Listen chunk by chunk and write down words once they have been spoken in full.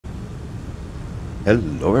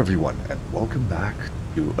Hello everyone and welcome back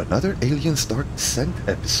to another Aliens Dark Descent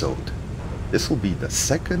episode. This will be the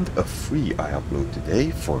second of three I upload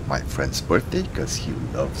today for my friend's birthday because he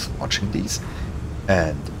loves watching these.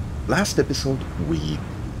 And last episode we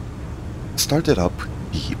started up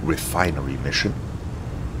the refinery mission,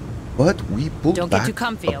 but we pulled back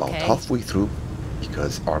about halfway through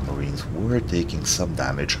because our marines were taking some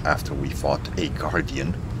damage after we fought a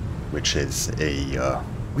guardian, which is a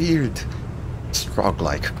weird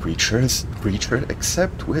Strog-like creature,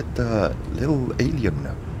 except with little alien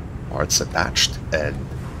parts attached and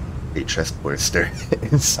a chest burster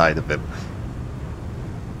inside of him.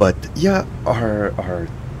 But yeah, our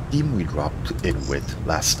team we dropped in with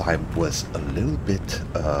last time was a little bit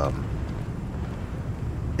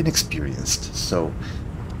inexperienced, so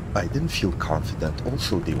I didn't feel confident.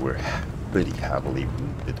 Also, they were pretty heavily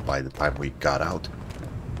wounded by the time we got out.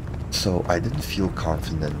 So I didn't feel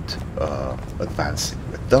confident advancing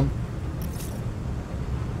with them.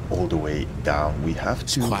 All the way down, we have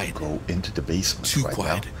to go into the basement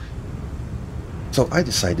now. So I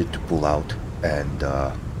decided to pull out and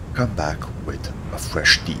come back with a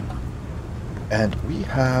fresh team. And we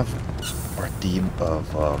have our team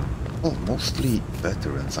of, well, mostly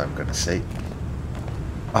veterans, I'm gonna say.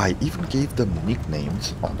 I even gave them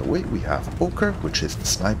nicknames on the way. We have Poker, which is the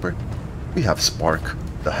sniper. We have Spark,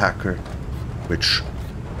 the hacker, which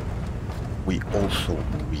we also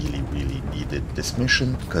really needed this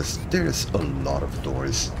mission because there's a lot of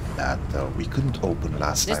doors that we couldn't open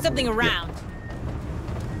last time. There's something around.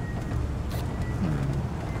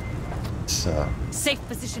 Let's safe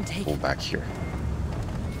position taken. Go back here.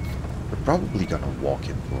 We're probably gonna walk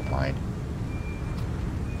into a mine.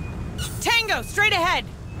 Tango, straight ahead.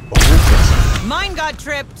 Oh, mine got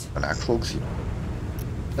tripped. An actual xeno.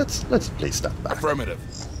 Let's place that back. Affirmative.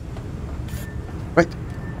 Right.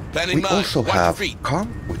 Planning we mine. also Watch have your feet. Com,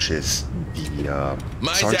 which is the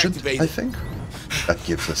sergeant, activated. I think. That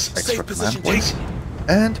gives us extra Safe command position points. taken.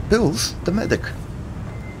 And Bill's the medic.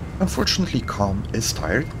 Unfortunately, Com is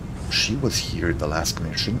tired. She was here the last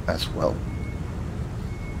mission as well.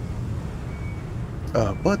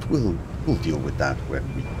 But we'll deal with that when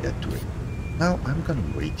we get to it. Now I'm gonna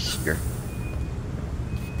wait here.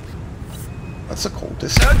 That's a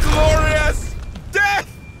cultist. A glorious death!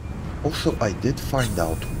 Also, I did find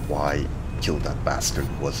out why Kill That Bastard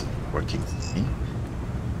wasn't working for me.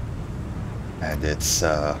 And it's,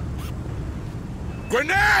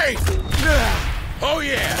 Grenade! Oh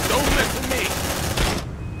yeah, don't mess with me!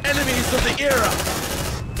 Enemies of the era!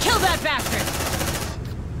 Kill that bastard!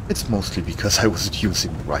 It's mostly because I wasn't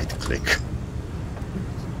using right-click.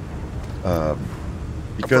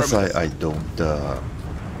 Because I don't,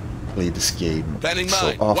 play this game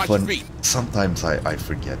so often. Sometimes I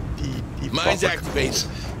forget the Mine's activated.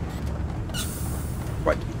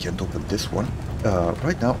 Right, we can't open this one.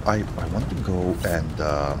 Right now I want to go and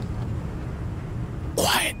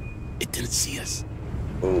Quiet. It didn't see us.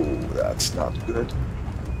 oh, that's not good.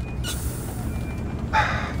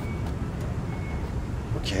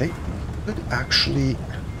 Okay, could actually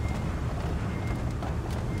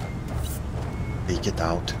take it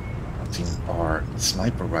out using our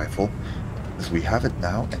sniper rifle, because we have it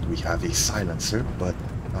now and we have a silencer, but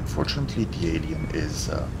unfortunately the alien is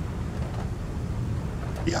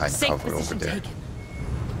behind safe cover over position there. taken.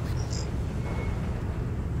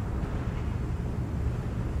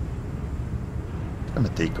 It's gonna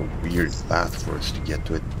take a weird path for us to get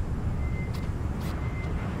to it.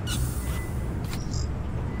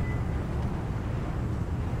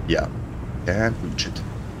 Yeah, can't reach it.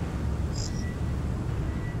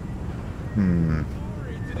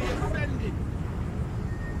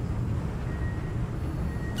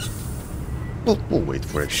 We'll wait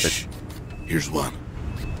for it. Shh. Here's one.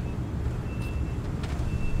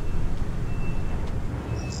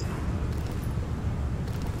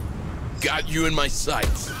 Got you in my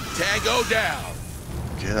sights. Tango down.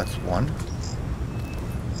 Okay, that's one.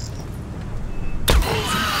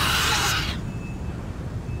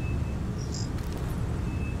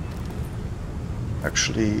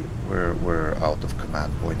 Actually, we're out of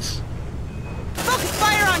command points. Focus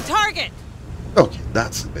fire on target! Okay,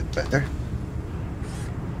 that's a bit better.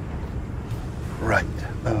 Right,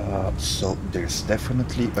 so there's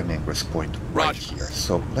definitely an ingress point right Roger. here.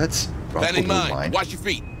 So let's drop a Planning blue mine. mine. Watch your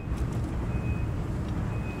feet.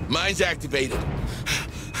 Mine's activated.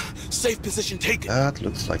 Safe position taken. That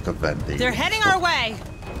looks like a vent. They're heading our way.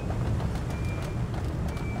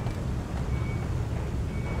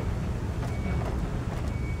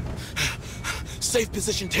 Safe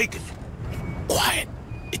position taken. Quiet.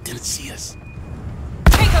 It didn't see us.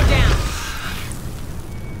 Tango down.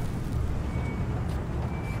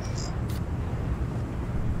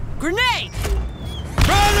 Grenade!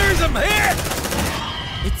 Brothers, I'm hit!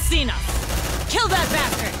 It's seen us. Kill that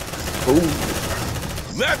bastard!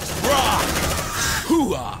 Oh, Let's rock!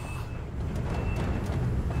 Hoo-ah!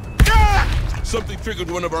 Ah! Something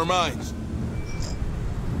triggered one of our minds.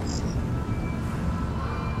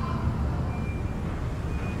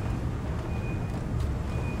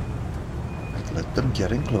 let them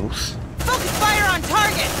get in close. Focus fire on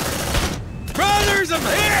target! Brothers, I'm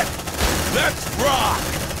hit! Let's rock!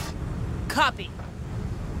 Copy.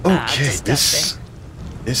 Okay, this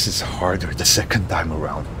is harder the second time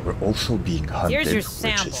around. We're also being hunted, Here's your which is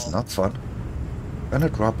sample. not fun. Gonna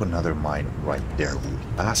drop another mine right there really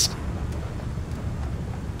fast.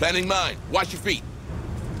 Planning mine. Watch your feet.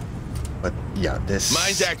 But yeah, Mine's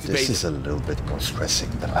this activated. is a little bit more stressing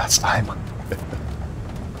than last time.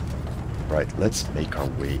 Right, let's make our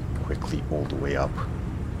way quickly all the way up.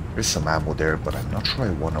 There's some ammo there, but I'm not sure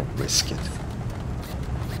I want to risk it.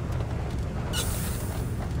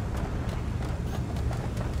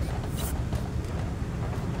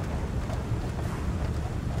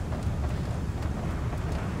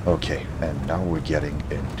 Okay, and now we're getting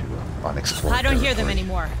into unexplored I don't hear them territory.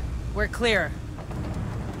 anymore. We're clear.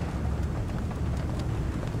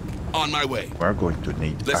 On my way. We're going to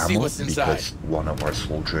need Let's see ammo what's inside. because one of our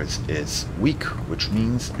soldiers is weak, which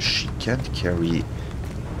means she can't carry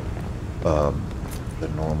the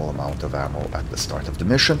normal amount of ammo at the start of the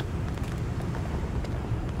mission.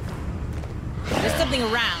 There's something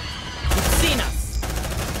around. It's seen us.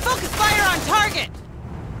 Focus fire on target!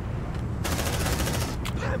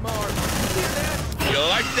 I'm armed. You hear that? You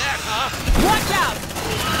like that, huh? Watch out!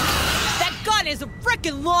 That gun is a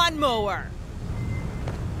frickin' lawnmower!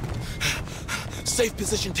 Safe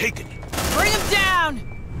position taken. Bring him down!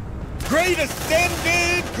 Great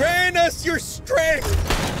ascended, grant us your strength!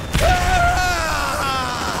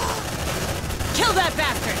 Ah! Kill that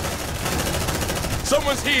bastard!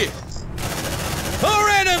 Someone's here! Our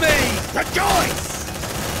enemy! Rejoice!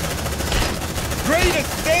 Great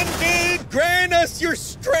ascended, grant us your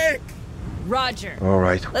strength! Roger. All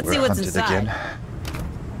right, Let's we're see what's hunted inside. again.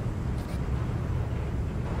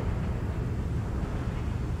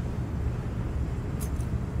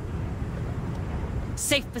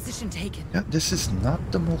 Safe position taken. Yeah, this is not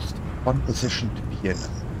the most fun position to be in.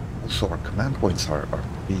 Also, our command points are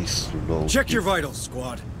pretty slow. Check to your vitals,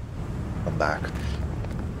 squad. come back.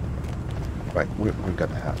 Right, we're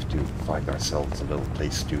gonna have to find ourselves a little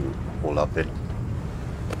place to pull up in,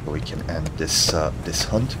 so we can end this this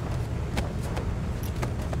hunt.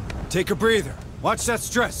 Take a breather. Watch that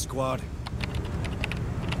stress, squad.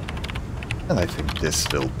 And I think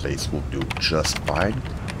this little place will do just fine.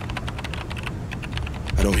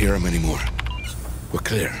 I don't hear him anymore. We're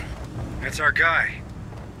clear. That's our guy.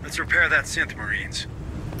 Let's repair that synth, Marines.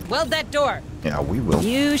 Weld that door. Yeah, we will.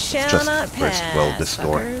 You shall Just not first pass, weld this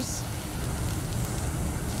door. fuckers.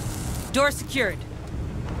 Door secured.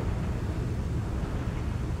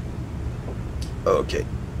 Okay.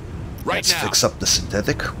 Right Let's now. fix up the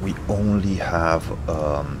synthetic. We only have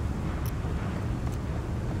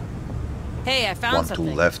Hey, I found one something.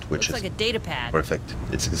 tool left, which Looks is like a data pad. perfect.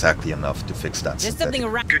 It's exactly enough to fix that There's synthetic. something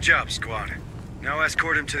around. Good job, squad. Now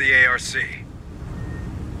escort him to the ARC.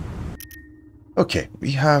 Okay,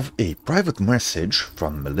 we have a private message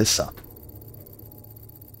from Melissa.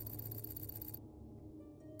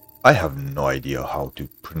 I have no idea how to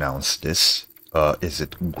pronounce this. Is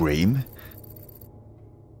it Graham?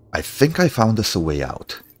 I think I found us a way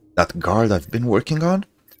out. That guard I've been working on?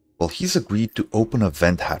 Well, he's agreed to open a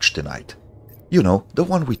vent hatch tonight. You know, the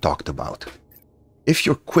one we talked about. If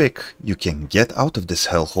you're quick, you can get out of this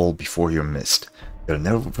hellhole before you're missed. They'll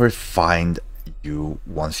never find you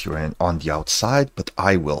once you're on the outside, but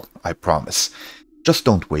I will, I promise. Just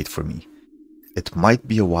don't wait for me. It might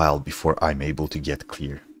be a while before I'm able to get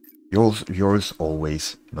clear. Yours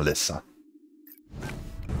always, Melissa.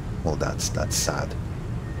 Well, that's sad.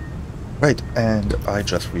 Right, and I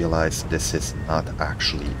just realized this is not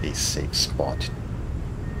actually a safe spot to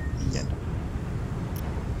be in.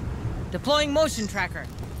 Deploying motion tracker.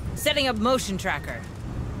 Setting up motion tracker.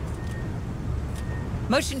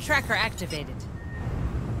 Motion tracker activated.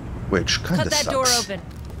 Which kinda Cut that sucks. door open.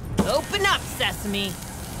 Open up, Sesame.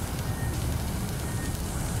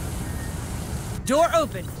 Door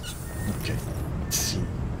open. Okay, let's see.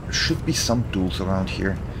 There should be some tools around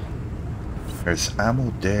here. There's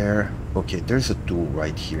ammo there. Okay, there's a tool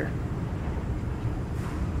right here.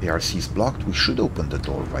 ARC is blocked. We should open the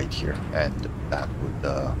door right here, and that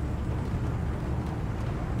would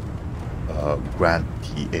grant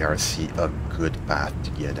the ARC a good path to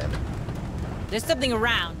get in. There's something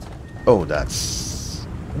around. Oh, that's...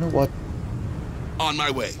 You know what? On my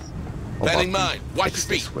way. Planning mine. Watch your Fix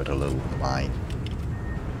feet. this with a little mine.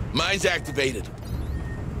 Mine's activated.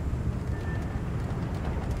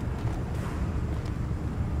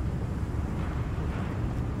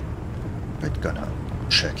 I'm gonna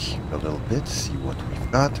check here a little bit, see what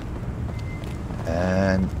we've got.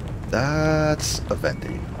 And that's a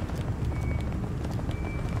venti.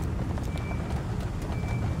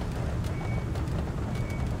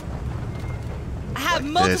 I have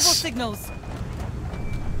Like multiple this. signals.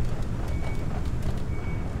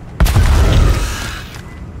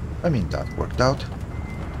 I mean, that worked out.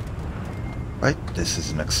 Right, this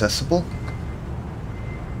is inaccessible.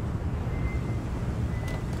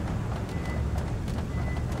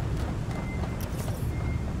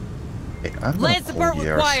 Okay, I'm gonna Land support pull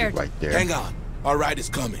the required. RC right there. Hang on. Our ride is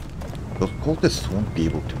coming. Those cultists won't be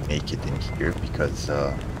able to make it in here because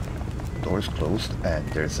the door's closed and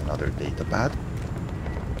there's another data pad.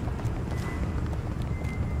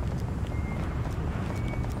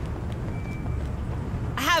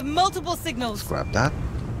 I have multiple signals. Let's grab that.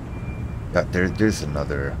 Yeah, there's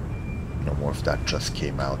another morph that just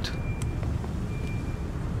came out.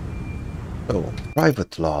 So,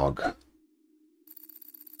 private log.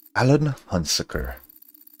 Alan Hunsaker.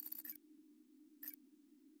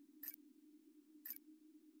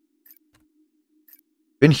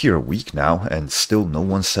 Been here a week now and still no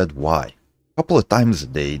one said why. A couple of times a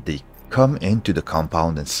day they come into the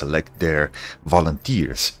compound and select their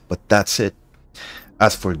volunteers, but that's it.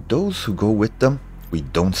 As for those who go with them, we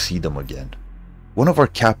don't see them again. One of our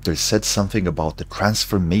captors said something about the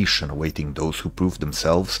transformation awaiting those who prove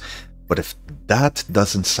themselves, but if that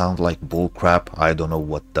doesn't sound like bullcrap, I don't know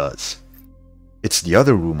what does. It's the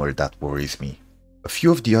other rumor that worries me. A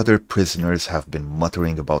few of the other prisoners have been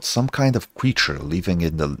muttering about some kind of creature living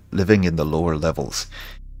in the lower levels.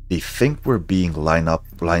 They think we're being lined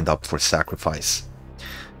up for sacrifice.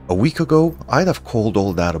 A week ago, I'd have called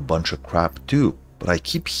all that a bunch of crap too, but I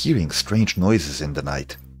keep hearing strange noises in the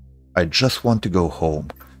night. I just want to go home.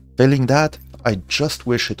 Failing that, I just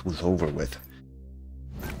wish it was over with.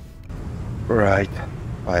 Right,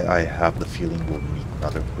 I have the feeling we'll meet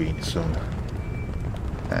another queen soon.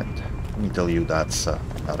 And let me tell you, that's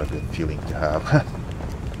not a good feeling to have.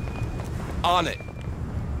 On it.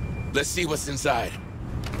 Let's see what's inside.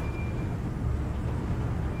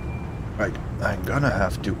 Right, I'm gonna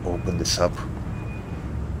have to open this up.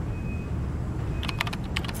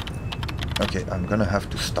 Okay, I'm gonna have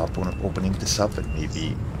to stop opening this up and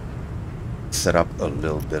maybe set up a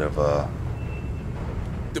little bit of a...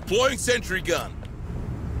 Deploying sentry gun.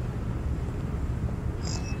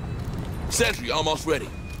 Sentry almost ready.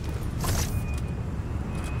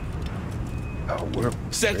 Oh, we're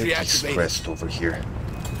Sentry pretty activated. stressed over here.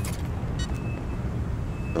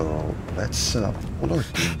 So let's pull our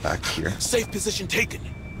team back here, Safe position taken.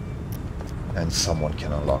 and someone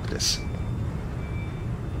can unlock this.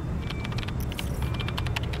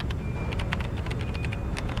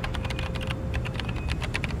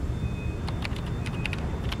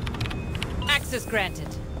 Access granted.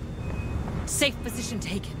 Safe position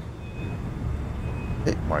taken.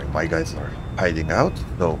 Hey, my guys are hiding out,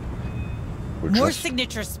 so we're More just...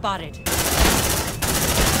 signatures spotted.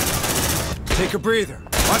 Take a breather.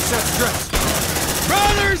 Watch that stress.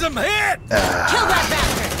 Brothers, I'm hit! Kill that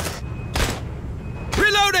bastard!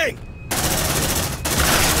 Reloading!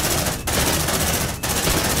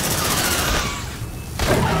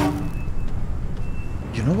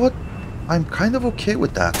 You know what? I'm kind of okay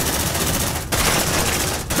with that.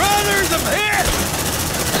 Brothers, I'm hit!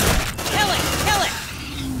 Kill it! Kill it!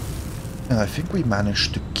 And I think we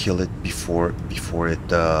managed to kill it before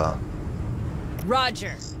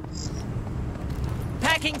Roger.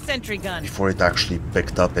 Packing sentry gun. it actually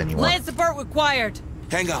picked up anyone. Land support required.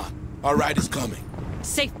 Hang on. Our ride is coming.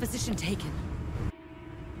 Safe position taken.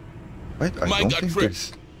 Right? I Mine don't got think tripped.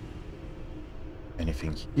 there's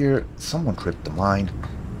anything here. Someone tripped the mine.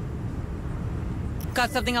 Got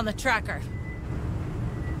something on the tracker.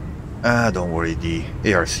 Ah, don't worry, the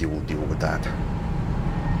ARC will deal with that.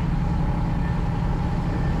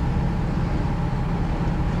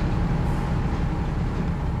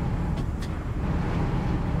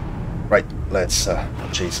 Right, let's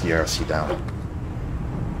chase the ARC down.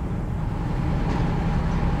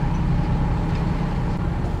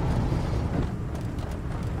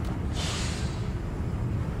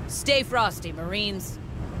 Stay frosty, Marines.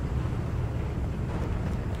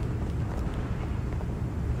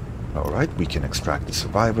 Alright, we can extract the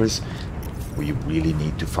survivors. We really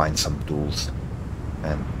need to find some tools.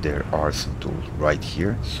 And there are some tools right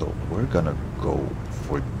here, so we're gonna go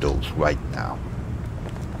for those right now.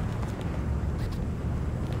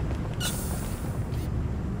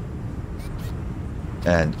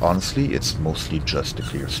 And honestly, it's mostly just to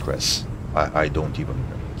clear stress. I don't even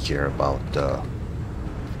care about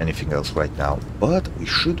anything else right now. But we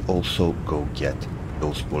should also go get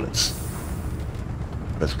those bullets,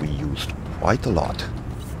 because we used quite a lot.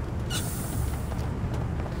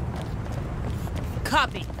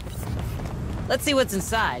 Copy. Let's see what's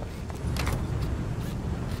inside.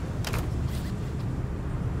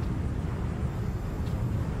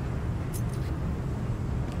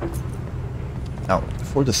 Now,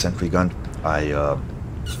 for the sentry gun, I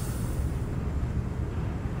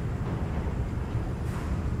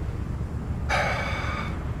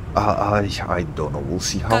don't know. We'll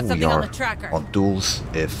see how we are on duels.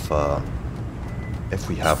 If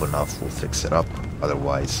we have enough, we'll fix it up.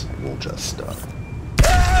 Otherwise, we'll just leave it.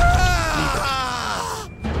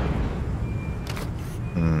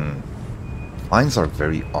 Mines are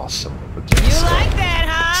very awesome against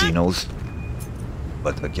Xenos,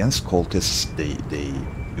 but against cultists, they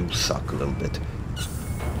do suck a little bit,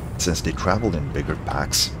 since they travel in bigger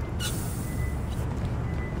packs.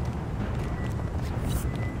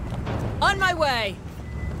 On my way.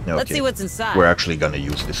 Okay. Let's see what's inside. We're actually gonna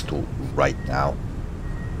use this tool right now.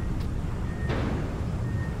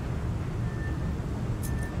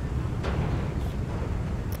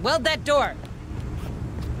 Weld that door.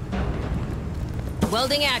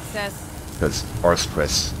 Welding access. Because our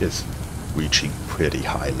stress is reaching pretty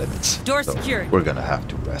high limits. Door so secured. We're gonna have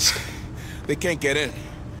to rest. They can't get in.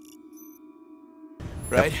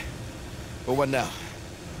 Right? Yep. But what now?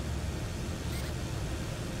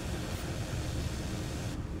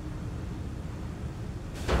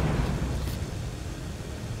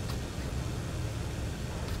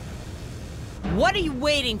 What are you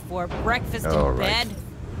waiting for? Breakfast in All right. bed?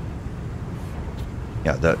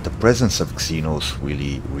 Yeah, the presence of Xenos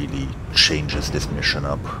really changes this mission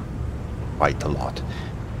up quite a lot.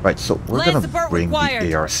 Right, so we're Land gonna support bring required.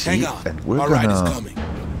 the ARC Hang on. and we're All right, it's gonna coming.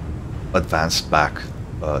 advance back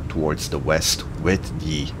towards the west with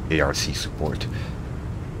the ARC support.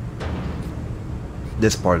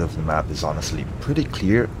 This part of the map is honestly pretty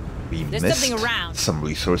clear. We There's missed something around. some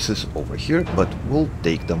resources over here, but we'll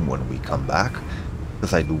take them when we come back,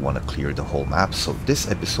 because I do want to clear the whole map. So this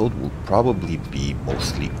episode will probably be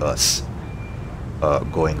mostly us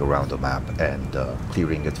going around the map and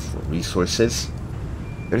clearing it for resources.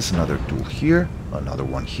 There's another tool here, another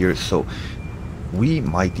one here, so we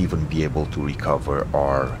might even be able to recover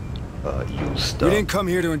our used We didn't come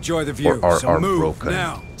here to enjoy the view, or so our move broken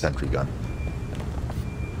now. sentry gun.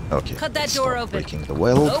 Okay, Cut that let's door start open. breaking the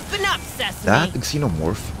weld. Open up, Sesame. That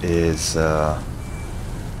xenomorph is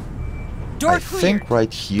Door I clear. think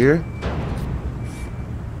right here.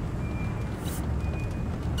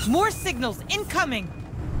 More signals incoming.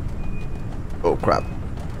 Oh crap.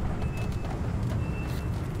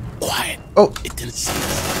 Quiet. Oh, It didn't see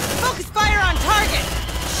us. Focus fire on target.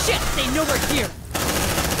 Shit, they know we're here.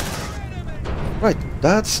 right.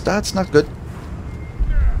 That's not good.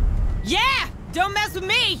 Yeah, don't mess with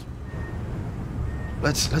me.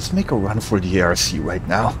 Let's make a run for the ARC right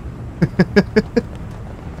now.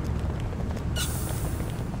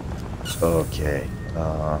 Okay.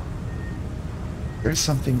 There's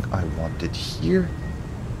something I wanted here.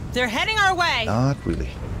 They're heading our way. Not really.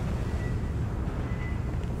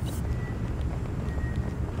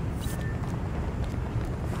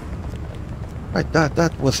 Right,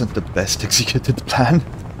 that wasn't the best executed plan.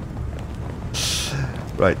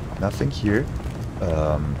 Right, nothing here.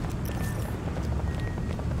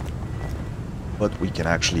 But we can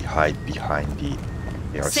actually hide behind the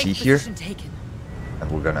ARC Safe here. position taken.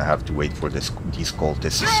 And we're gonna have to wait for these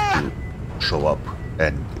cultists to show up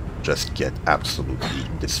and just get absolutely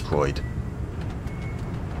destroyed.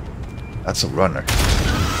 That's a runner.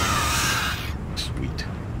 Sweet.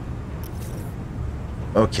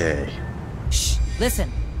 Okay. Shh,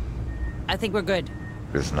 listen. I think we're good.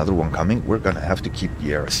 There's another one coming. We're gonna have to keep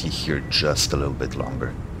the ARC here just a little bit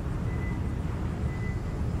longer,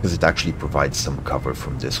 because it actually provides some cover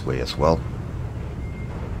from this way as well.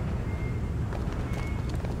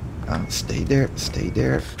 Stay there, stay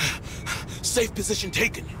there. Safe position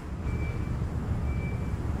taken.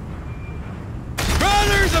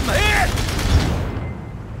 Brothers, I'm hit!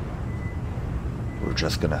 We're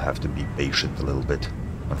just gonna have to be patient a little bit,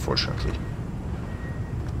 unfortunately.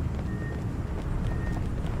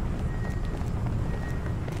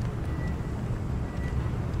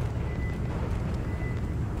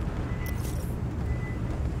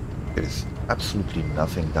 There's absolutely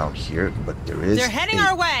nothing down here, but there is They're heading a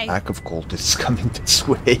our way. pack of cultists coming this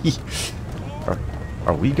way.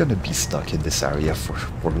 Are we gonna be stuck in this area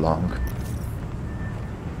for long?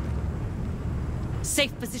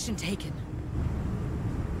 Safe position taken.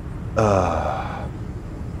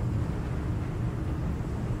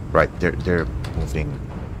 Right, they're moving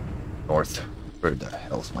north. Where the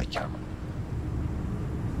hell's my camera?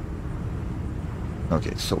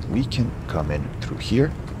 Okay, so we can come in through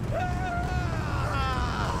here.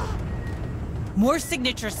 More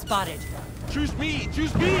signatures spotted. Choose me!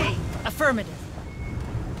 Choose me! Affirmative.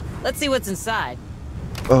 Let's see what's inside.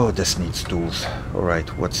 Oh, this needs tools. Alright,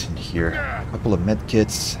 what's in here? A couple of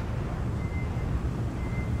medkits.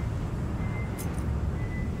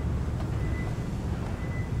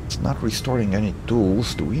 It's not restoring any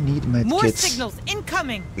tools. Do we need medkits? More signals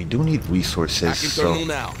incoming! We do need resources, Back so internal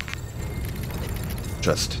now.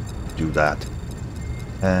 just do that.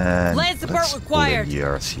 And Land support let's required. pull in the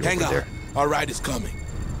ERC Hang over on. there. Our ride is coming.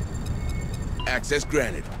 Access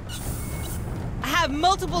granted. I have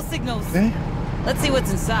multiple signals. Okay. Let's see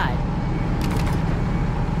what's inside.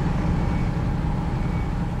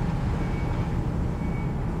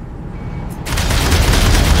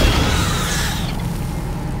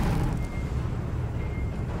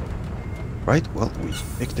 Right, well, we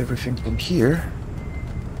picked everything from here.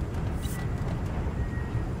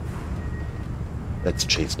 Let's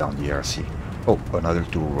chase down the ERC. Oh, another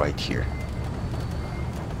tool right here.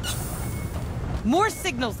 More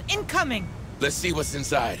signals incoming! Let's see what's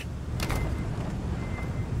inside.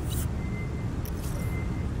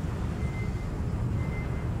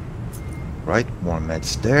 Right, more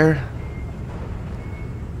meds there.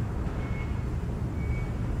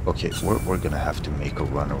 Okay, we're gonna have to make a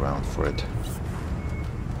run around for it.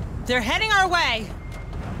 They're heading our way!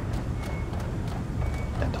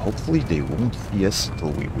 And hopefully they won't see us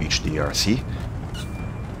till we reach the ERC.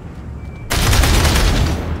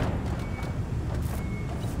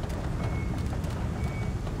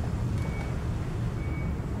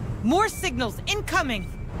 More signals incoming!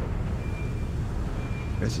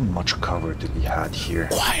 There isn't much cover to be had here.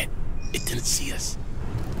 Quiet! It didn't see us.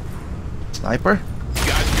 Sniper?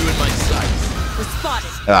 Got you in my sights. We're spotted!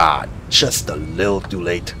 Ah, just a little too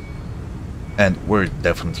late. And we're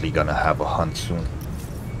definitely gonna have a hunt soon.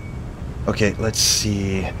 Okay, let's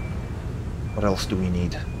see. What else do we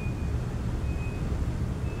need?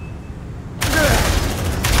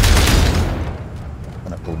 I'm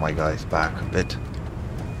gonna pull my guys back a bit.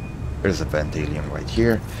 There's a vent alien right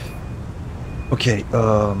here. Okay,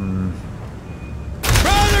 Brothers,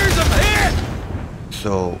 I'm hit!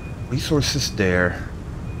 so resources there.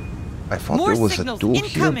 I thought More there was a signals tool here,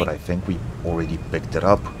 incoming. but I think we already picked it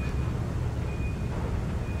up.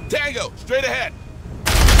 Tango, straight ahead.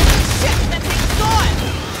 Shit, that thing's gone!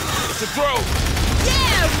 It's a throw.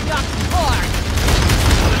 Yeah, we got some more!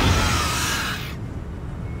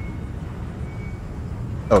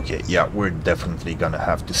 Okay, yeah, we're definitely gonna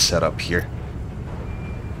have to set up here.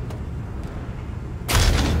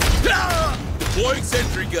 Deploying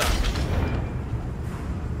sentry gun.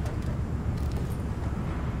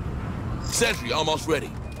 Sentry almost ready.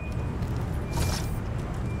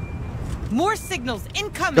 More signals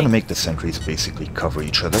incoming! Gonna make the sentries basically cover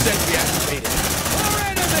each other. Sentry activated. More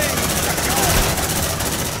enemies!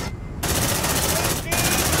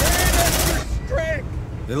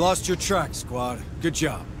 They lost your track, squad. Good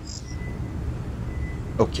job.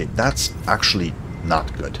 Okay, that's actually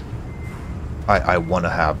not good. I want to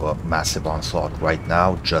have a massive onslaught right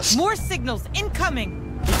now, just... More signals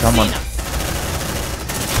incoming! Come on. Seen us.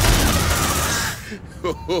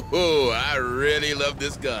 I really love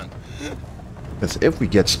this gun. Because if we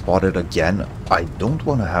get spotted again, I don't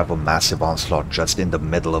want to have a massive onslaught just in the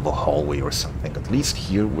middle of a hallway or something. At least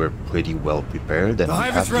here we're pretty well prepared and The we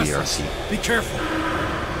hive have is the restless. ERC. Be careful.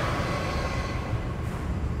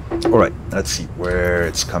 Alright, let's see where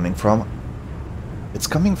it's coming from. It's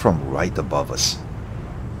coming from right above us.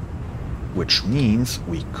 Which means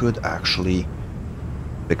we could actually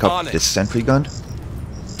pick up On it. this sentry gun,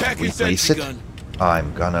 Pack your replace sentry it. gun.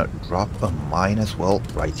 I'm gonna drop a mine as well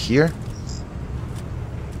right here.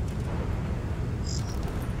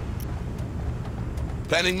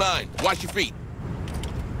 Planning mine. Watch your feet.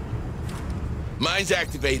 Mine's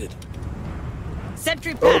activated.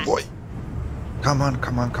 Sentry Oh pass. boy. Come on,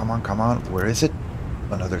 come on, come on, come on. Where is it?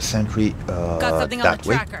 Another sentry. Got something on that the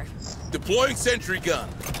way. tracker. Deploying sentry gun.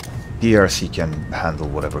 The ERC can handle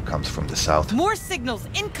whatever comes from the south. More signals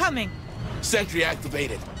incoming! Sentry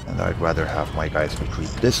activated. And I'd rather have my guys retreat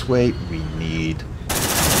this way. We need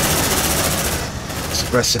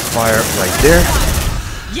expressive fire right there.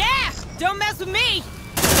 Yeah! Don't mess with me!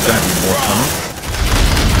 There's gonna be more coming.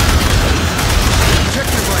 Check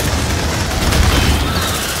your rifle.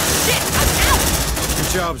 Shit, I'm out! Good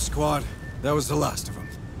job, squad. That was the last of them.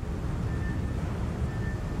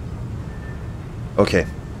 Okay.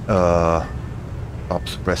 stop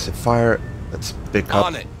suppressive fire. Let's pick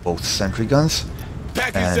up both sentry guns.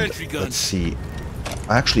 Pack your And sentry guns. let's see.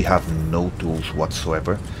 I actually have no tools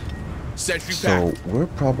whatsoever. Sentry So we're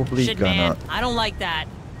probably Shit, gonna... man. I don't like that.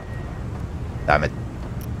 Damn it.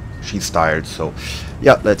 She's tired, so...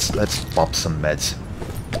 Yeah, let's pop some meds.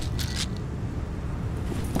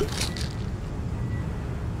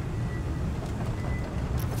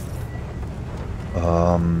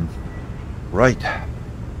 Right.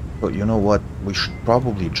 But you know what? We should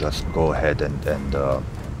probably just go ahead and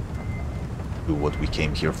do what we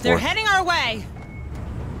came here for. They're heading our way.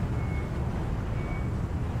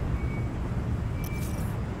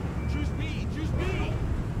 Choose me! Choose me!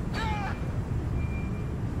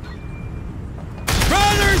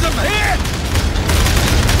 Brothers, I'm hit!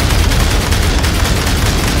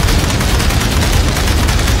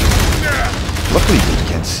 Luckily they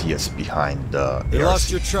can't see us behind the You lost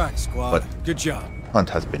ARC. your track, squad. But- Good job. Hunt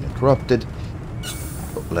has been interrupted.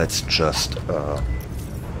 So let's just...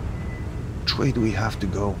 which way do we have to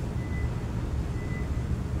go?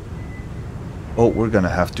 Oh, we're gonna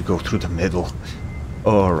have to go through the middle.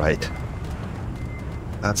 Alright.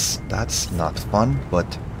 That's not fun, but...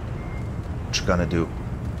 what you gonna do?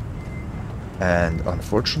 And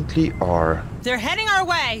unfortunately our They're heading our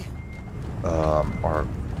way. our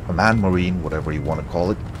command marine, whatever you want to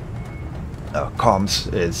call it,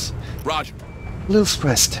 comms is Roger. a little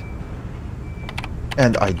stressed.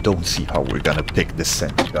 And I don't see how we're gonna pick this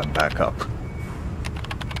sentry gun back up.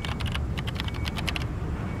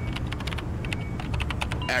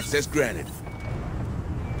 Access granted.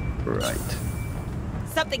 Right.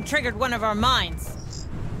 Something triggered one of our mines.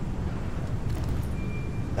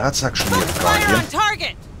 That's actually a Focus fire on guardian.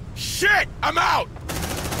 target. Shit! I'm out!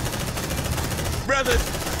 Brothers,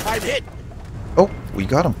 I'm hit! Oh, we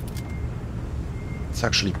got him. It's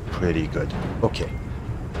actually pretty good. Okay.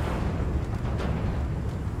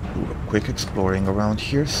 Do a quick exploring around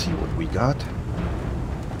here, see what we got.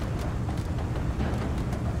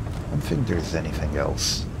 I don't think there's anything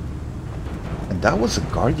else. And that was a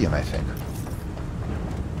guardian, I think.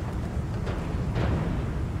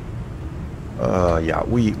 Yeah,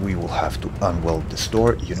 we will have to unweld this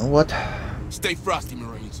door. You know what? Stay frosty,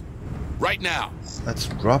 Marines. Right now. Let's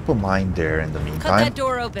drop a mine there in the Cut meantime. that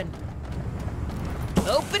door open.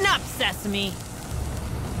 Open up, Sesame.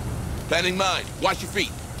 Planning mine. Watch your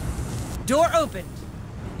feet. Door opened.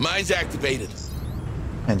 Mine's activated.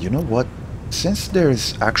 And you know what? Since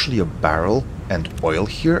there's actually a barrel and oil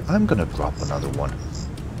here, I'm gonna drop another one.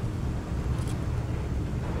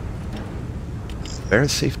 Better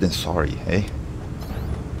safe than sorry, eh?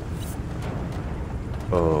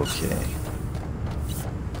 Okay.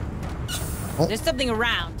 Well, There's something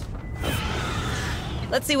around.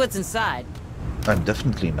 Let's see what's inside. I'm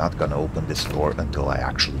definitely not gonna open this door until I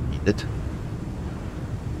actually need it.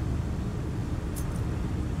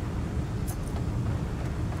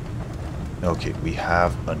 Okay, we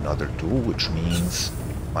have another tool, which means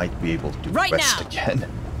might be able to Right rest now.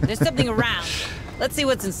 again. There's something around. Let's see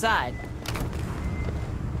what's inside.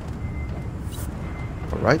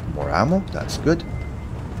 Alright, more ammo, that's good.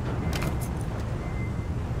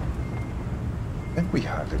 And we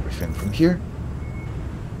have everything from here.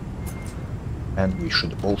 And we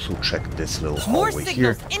should also check this little More hallway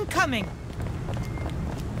here. signals incoming.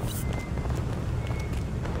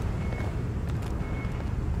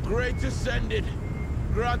 Great ascended.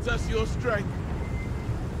 Grant us your strength.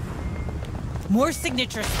 More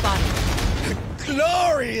signature spotted.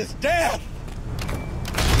 Glorious death!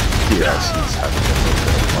 Yes, he's having a little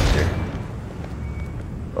bit of fun here.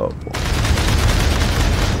 Oh boy.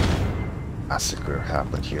 Massacre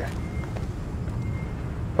happened here.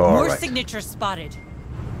 More Alright. signature spotted.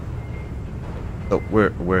 So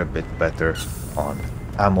we're a bit better on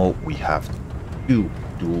ammo. We have 2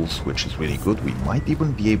 duels, which is really good. We might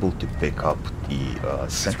even be able to pick up the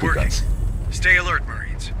sentry working. guns. Stay alert,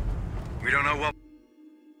 Marines. We don't know what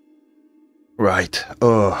Right.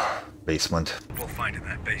 Basement. we'll find in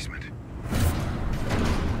that basement.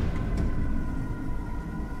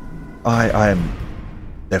 I'm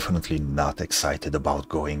definitely not excited about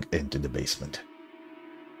going into the basement.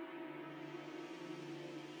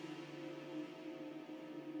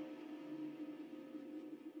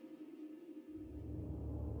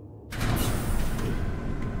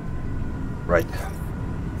 Right.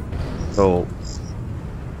 So,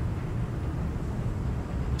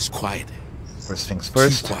 It's quiet. first things Too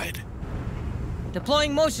first, quiet.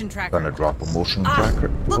 Deploying motion tracker. gonna drop a motion Ah,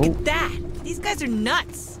 tracker. look Oh, at that. These guys are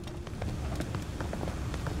nuts.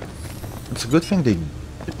 it's a good thing they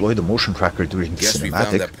deployed the motion tracker during the Guess we found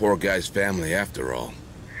cinematic. that poor guy's family after all.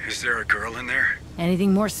 Is there a girl in there?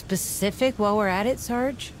 Anything more specific while we're at it,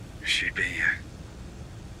 Sarge? She'd be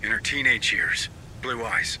in her teenage years, blue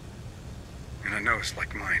eyes, and a nose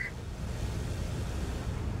like mine.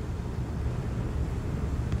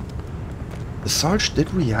 The Sarge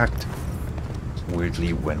did react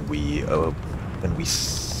weirdly when we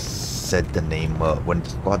said the name, when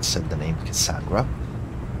God said the name Cassandra.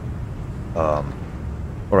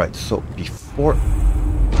 Alright, so before...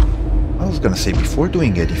 I was gonna say, before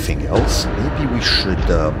doing anything else, maybe we should...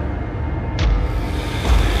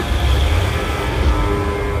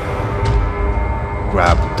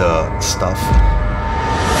 grab the stuff.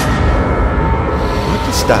 What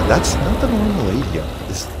is that? That's not a normal alien.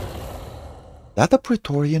 Is that a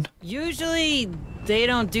Praetorian? Usually, they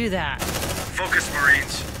don't do that. Focus,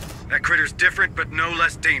 Marines. That critter's different, but no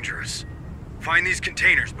less dangerous. Find these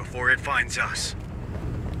containers before it finds us.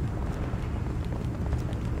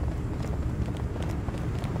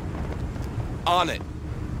 On it.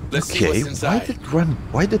 Let's see Okay, what's inside.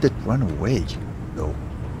 why did it run away? No.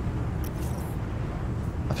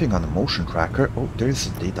 Nothing on the motion tracker. Oh, there's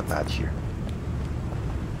a data pad here.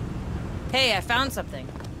 Hey, I found something.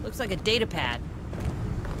 Looks like a data pad.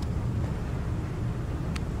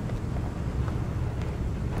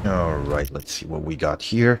 Alright, let's see what we got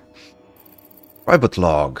here. Private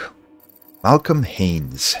log. Malcolm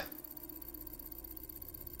Haynes.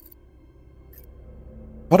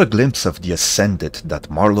 What a glimpse of the Ascended that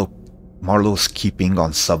Marlowe's keeping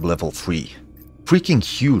on sub-level 3. Freaking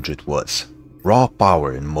huge it was. Raw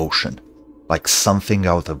power in motion. Like something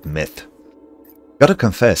out of myth. Gotta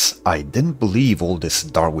confess, I didn't believe all this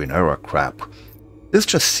Darwin era crap. This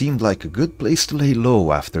just seemed like a good place to lay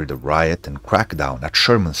low after the riot and crackdown at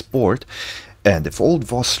Sherman's Port, and if old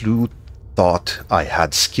Vosloo thought I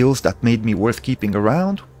had skills that made me worth keeping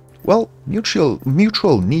around, well,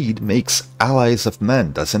 mutual need makes allies of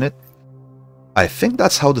men, doesn't it? I think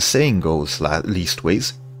that's how the saying goes,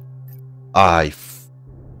 leastways. I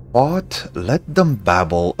thought, let them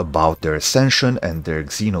babble about their ascension and their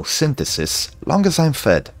xenosynthesis, long as I'm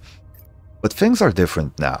fed. But things are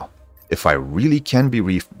different now. If I really can be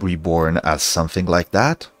reborn as something like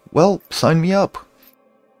that, well, sign me up.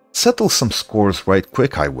 Settle some scores right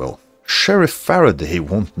quick, I will. Sheriff Faraday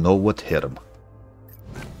won't know what hit him.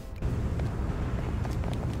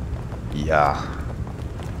 Yeah.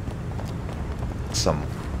 Some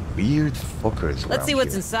weird fuckers around Let's see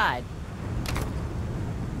what's here. inside.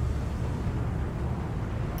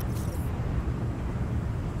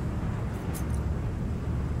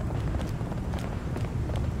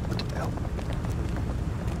 What the hell?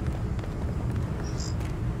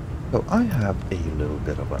 So I have a little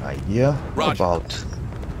bit of an idea about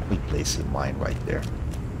replacing mine right there.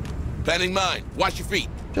 Planning mine. Watch your feet.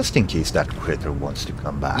 Just in case that critter wants to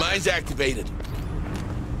come back. Mine's activated.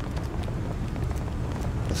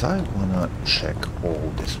 Because I wanna check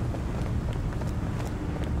all this.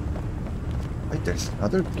 Right, there's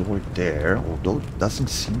another door there, although it doesn't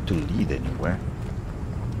seem to lead anywhere.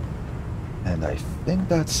 And I think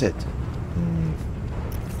that's it.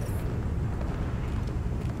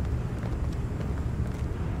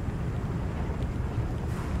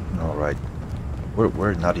 Alright.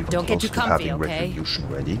 We're not even Don't close get too to comfy, having okay? Retribution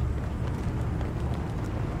ready.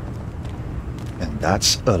 And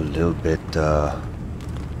that's a little bit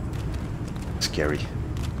scary.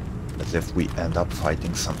 As if we end up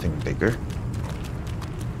fighting something bigger.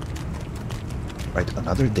 Right,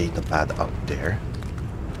 another data pad up there.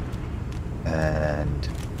 And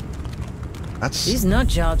that's... These nut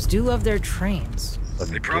jobs do love their trains.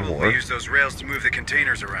 They probably use those rails to move the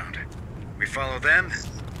containers around. We follow them,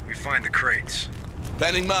 we find the crates.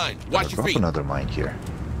 Planning mine. Watch your Drop feet. another mine here.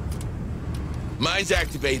 Mine's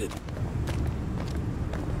activated.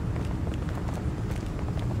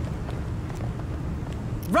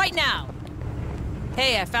 Right now!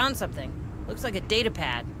 Hey, I found something. Looks like a data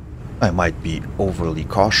pad. I might be overly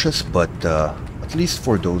cautious, but at least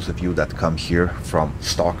for those of you that come here from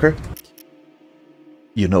Stalker,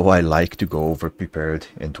 you know I like to go over-prepared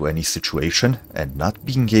into any situation, and not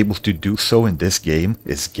being able to do so in this game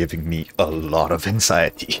is giving me a lot of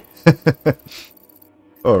anxiety.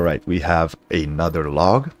 Alright, we have another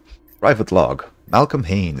log. Private log. Malcolm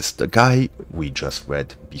Haynes, the guy we just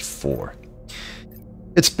read before.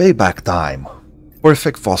 It's payback time.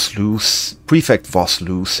 Prefect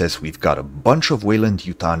Vosloo says we've got a bunch of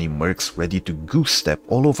Weyland-Yutani mercs ready to goose-step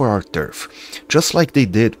all over our turf, just like they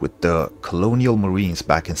did with the Colonial Marines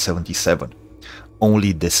back in 77.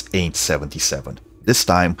 Only this ain't 77. This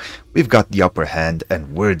time, we've got the upper hand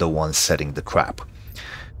and we're the ones setting the trap.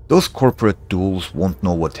 Those corporate tools won't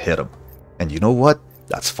know what hit them. And you know what?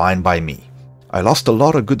 That's fine by me. I lost a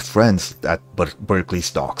lot of good friends at Berkeley's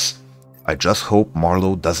docks. I just hope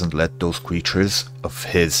Marlowe doesn't let those creatures of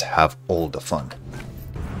his have all the fun.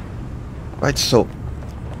 Right, so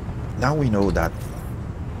now we know that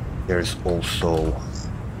there's also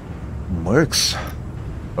mercs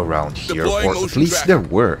around here, Deploying or at motion least tracker. there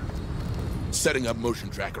were. Setting up motion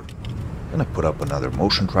tracker. Gonna put up another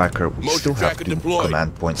motion tracker. We Motion still have tracker 2 deployed.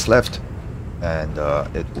 command points left, and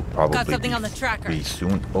it will probably Got something be on the tracker. pretty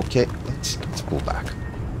soon. Okay, let's pull back.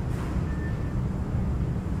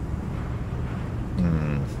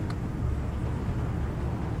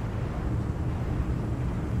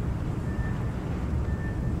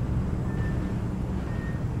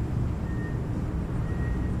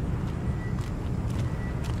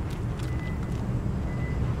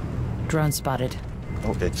 Drone spotted.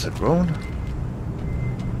 Oh, it's a drone.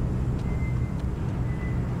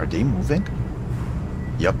 Are they moving?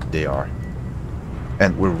 Yep, they are.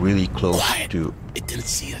 And we're really close to... It didn't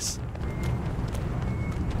see us.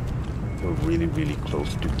 We're really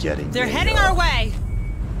close to getting... They're heading our way!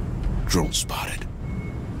 Drone spotted.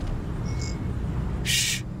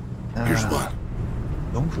 Shh. Here's one.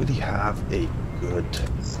 Don't really have a good...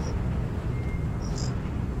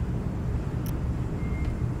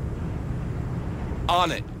 On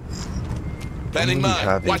it. Don't Bending really mine.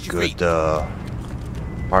 have a Watch your good feet.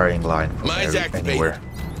 firing line from Mine's activated. anywhere.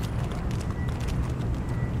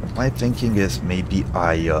 My thinking is maybe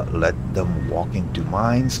I let them walk into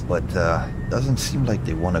mines, but doesn't seem like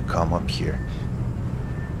they want to come up here.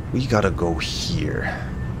 We gotta go here.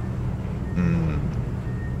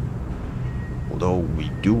 Although we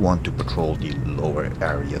do want to patrol the lower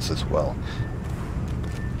areas as well.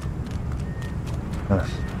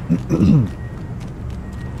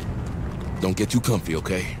 Don't get too comfy,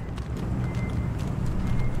 okay?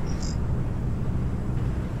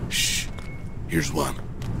 Shh. Here's one.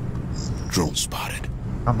 Drone spotted.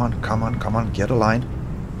 Come on, get a line.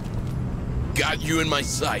 Got you in my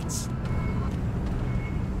sights.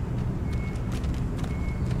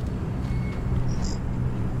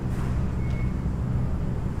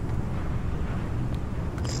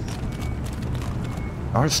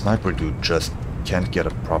 Our sniper dude just can't get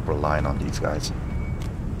a proper line on these guys.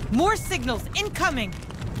 More signals incoming!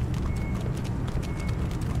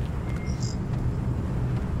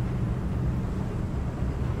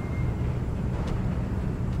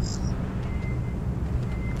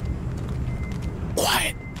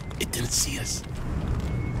 Quiet. It didn't see us.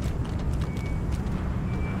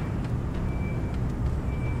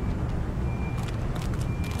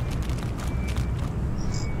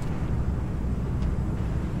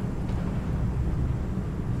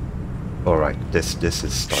 Alright, this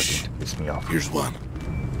is starting to piss me off. Here's one.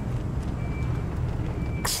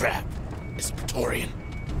 Crap. It's Praetorian.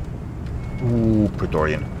 Ooh,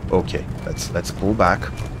 Praetorian. Okay, let's pull back.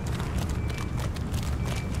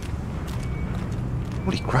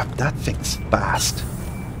 Holy crap, that thing's fast.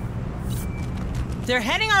 They're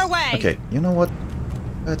heading our way! Okay, you know what?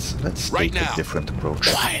 Let's Right take now. a different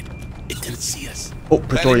approach. Quiet. It didn't see us. Oh,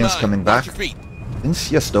 Praetorian's Bending coming mine. back. Watch your feet. Didn't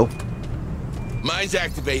see us though. Mine's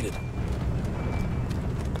activated.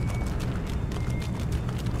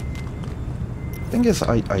 Thing is,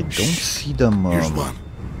 I don't see them. Here's one.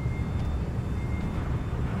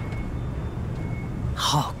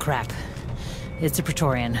 Oh, crap. It's a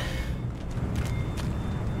Praetorian.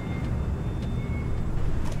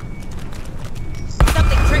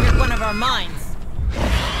 Something triggered one of our mines.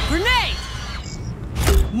 Grenade!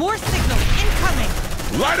 More signals incoming!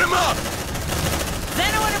 Light him up!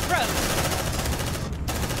 Xeno in approach!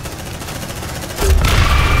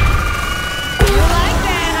 You like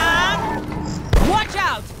that, huh? Watch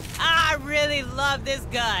out! I really love this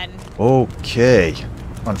gun. Okay.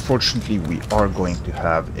 Unfortunately, we are going to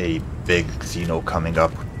have a big Xeno coming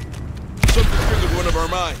up. Something triggered one of our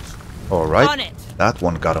mines. Alright. On it. That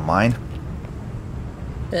one got a mine.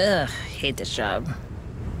 Ugh, hate this job.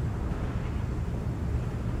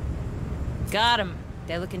 Got him.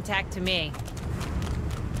 They look intact to me.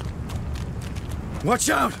 Watch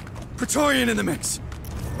out! Praetorian in the mix!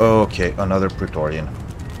 Okay, another Praetorian.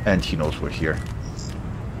 And he knows we're here.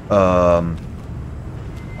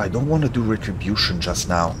 I don't want to do retribution just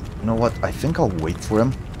now. You know what? I think I'll wait for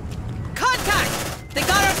him. Contact! They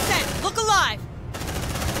got our scent. Look alive.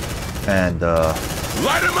 And,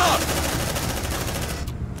 Light him up!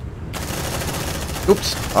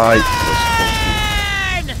 oops, I was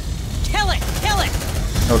Burn! Kill it! Kill it!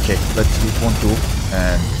 supposed to. Okay, let's use one tool.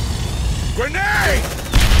 And, Grenade!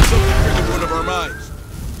 Something triggered one of our mines.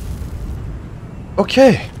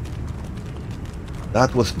 okay.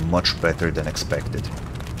 That was much better than expected.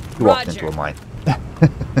 He walked Roger. into a mine.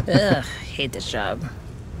 Ugh, hate this job.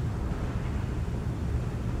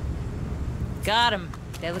 Got him.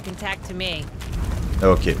 They look intact to me.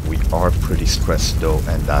 Okay, we are pretty stressed though,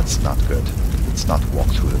 and that's not good. Let's not walk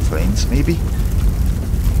through the flames, maybe?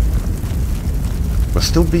 We're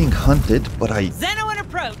still being hunted, but Xeno in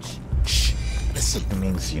approach! Shh. Listen. It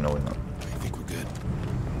means, you know, I think we're good.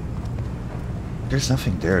 there's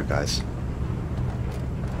nothing there, guys.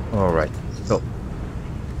 Alright, so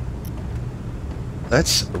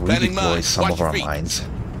let's redeploy some of our mines.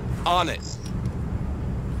 On it.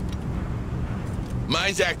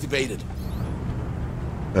 Mines activated.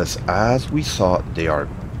 Because as we saw, they are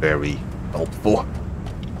very helpful.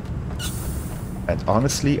 And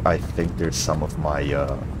honestly, I think there's some of my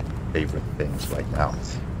favorite things right now.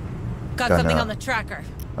 Got something on the tracker.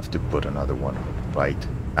 Have to put another one right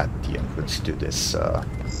at the entrance to this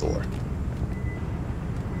door.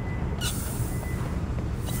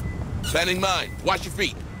 Planning mine. Watch your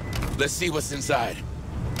feet. Let's see what's inside.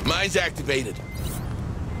 Mines activated.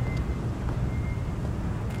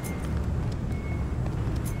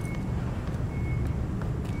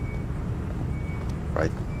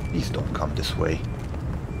 Right, please don't come this way.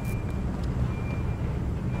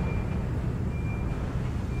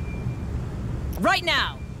 Right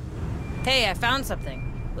now! Hey, I found something.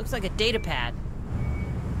 Looks like a data pad.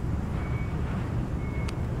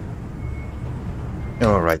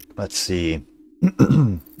 Alright, let's see.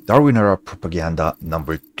 Darwin Era Propaganda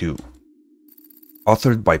number 2.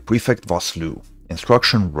 Authored by Prefect Vosloo.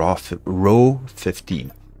 Instruction Row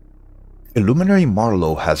 15. Illuminary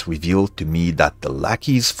Marlowe has revealed to me that the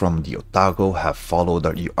lackeys from the Otago have followed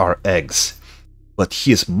our eggs, but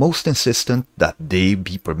he is most insistent that they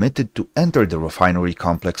be permitted to enter the refinery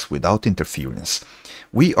complex without interference.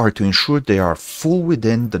 We are to ensure they are full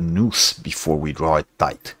within the noose before we draw it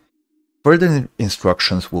tight. Further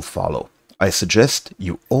instructions will follow. I suggest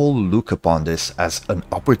you all look upon this as an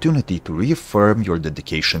opportunity to reaffirm your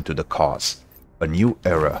dedication to the cause. A new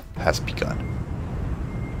era has begun.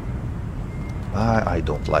 I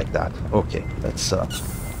don't like that. Okay, let's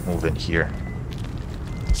move in here.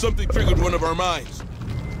 Something triggered one of our mines.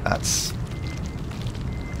 That's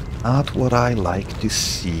not what I like to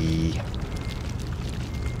see.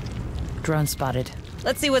 Drone spotted.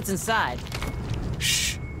 Let's see what's inside.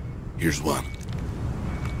 Shh. Here's one.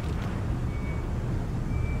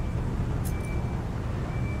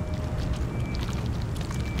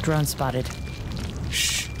 Drone spotted.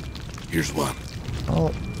 Shh. Here's one.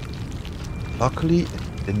 Oh, luckily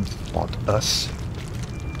it didn't spot us.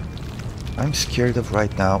 I'm scared of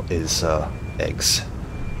right now is eggs.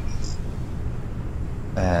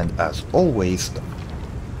 And as always, the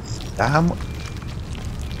damn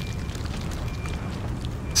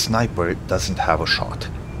sniper doesn't have a shot.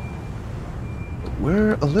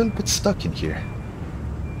 We're a little bit stuck in here.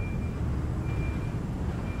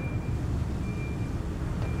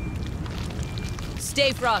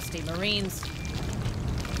 Stay frosty, Marines.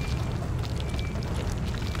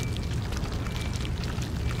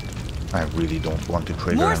 I really don't want to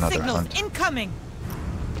trigger More another signals hunt. incoming.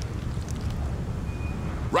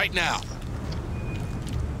 Right now.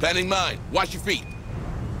 Planning mine. Watch your feet.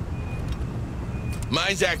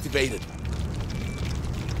 Mines activated.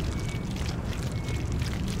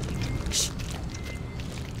 Shh.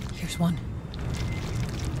 Here's one.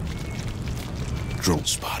 Drone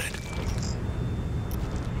spotted.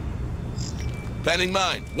 Planning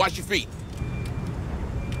mine. Watch your feet.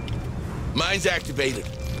 Mines activated.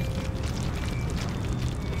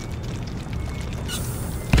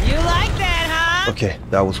 You like that, huh? Okay,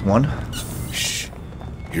 that was one. Shh.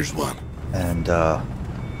 Here's one. And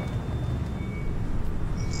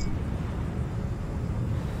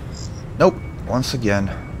nope, once again.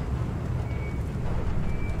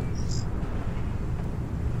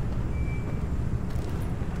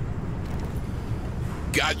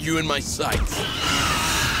 Got you in my sights.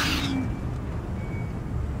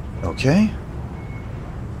 Okay.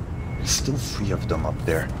 There's still 3 of them up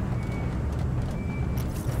there.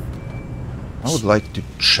 I would like to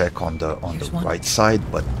check on the right side,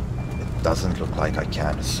 but it doesn't look like I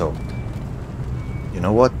can. So, you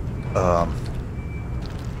know what?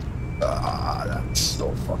 That's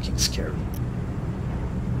so fucking scary.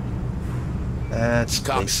 Let's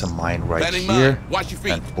place a mine right Planning here mine. Watch your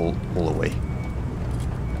feet. and pull away.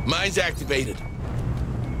 Mines activated.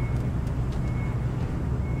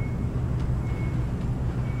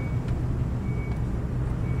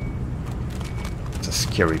 It's a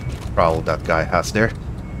scary prowl that guy has there.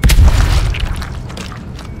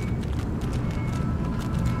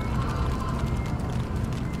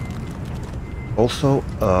 Also,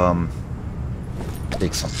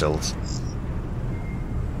 take some pills.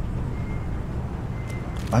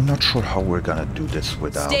 I'm not sure how we're gonna do this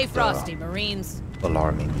without Stay frosty, Marines.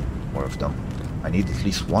 alarming more of them. I need at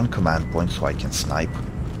least one command point so I can snipe.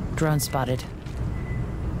 Drone spotted.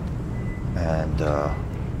 And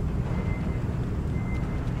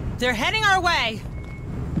They're heading our way.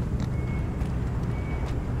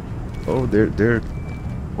 oh, they're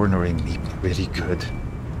cornering me pretty good.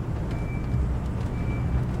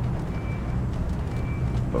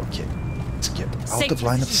 Okay, let's get out of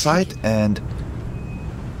line of sight. And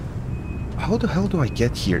how the hell do I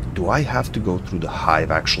get here? Do I have to go through the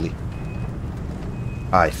hive actually?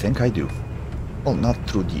 I think I do. Well, not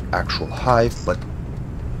through the actual hive, but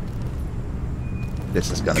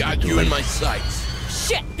this is gonna Got be too you late. in my sights.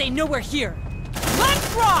 Shit, they know we're here.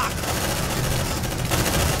 Let's rock!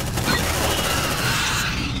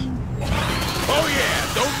 Oh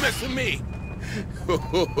yeah, don't mess with me.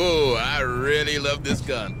 I really love this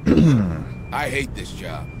gun. I hate this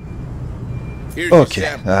job. Here's your Okay,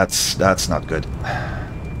 sample. that's not good.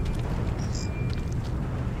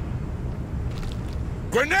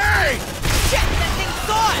 Grenade! Shit, that thing's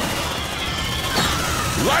gone!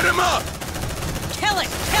 Light him up! Kill it!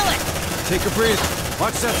 Kill it! Take a breather.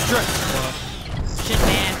 Watch that stretch. Shit,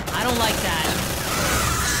 man, I don't like that.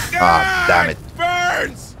 Ah, damn it.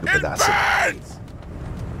 Burns! Stupid It acid. burns!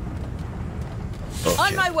 Okay.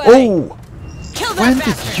 On my way. Oh! Kill that When did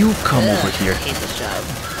bastard! you come over here? Hate this job.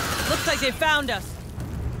 Looks like they found us.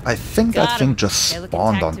 I think Got that thing 'em. just They look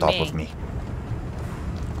spawned intact on to top me. of me.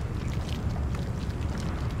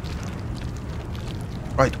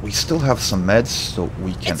 Right, we still have some meds, so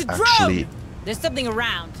we can It's a drone! actually... There's something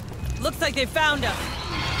around. Looks like they found us.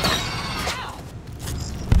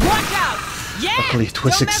 Watch out! Yeah! Luckily, it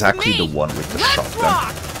was Don't mess exactly with the me. one with the Let's shotgun.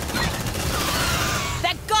 rock!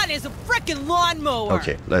 That gun is a frickin' lawnmower.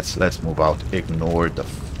 Okay, let's move out. Ignore the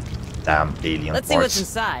damn alien Let's see what's parts.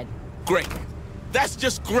 inside. Great. That's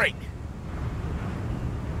just great.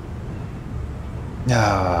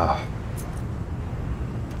 Ah.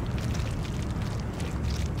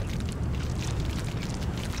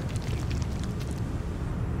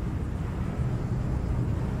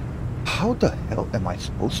 How the hell am I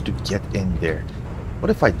supposed to get in there? What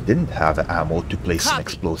if I didn't have ammo to place an Copy.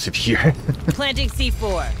 explosive here? Planting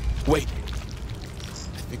C4. Wait.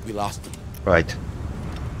 I think we lost him. Right.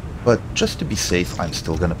 But just to be safe, I'm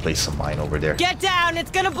still gonna place a mine over there. Get down,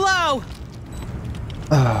 it's gonna blow!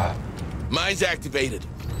 Ah. Mine's activated.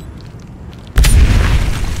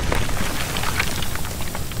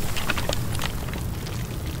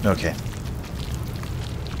 Okay.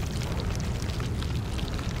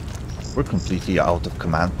 We're completely out of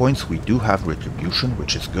command points. We do have retribution,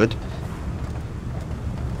 which is good.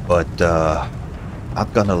 But,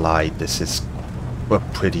 not gonna lie, this is a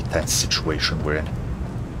pretty tense situation we're in.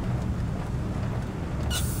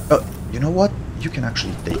 You know what? You can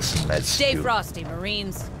actually take some meds Stay to frosty,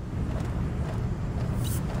 Marines.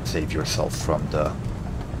 save yourself from the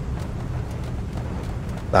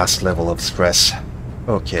last level of stress.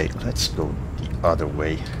 Okay, let's go the other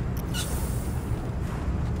way.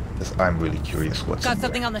 Because I'm really curious what's Got in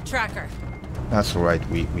something there. on the tracker. That's alright,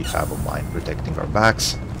 we have a mine protecting our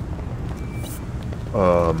backs.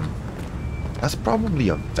 That's probably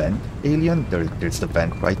a vent alien. There's the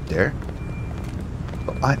vent right there.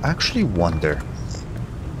 But I actually wonder...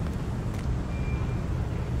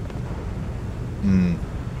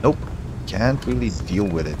 Nope. Can't really deal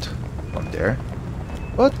with it from there.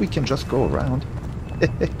 But we can just go around.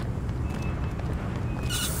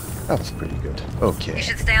 That was pretty good. Okay. You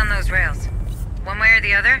should stay on those rails. One way or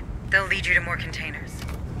the other, they'll lead you to more containers.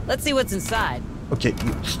 Let's see what's inside. Okay,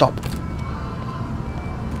 you stop.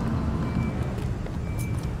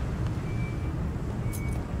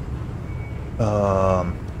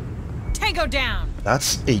 Tango down!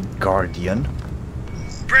 That's a guardian.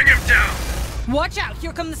 Bring him down! Watch out,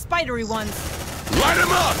 here come the spidery ones. Light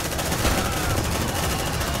him up!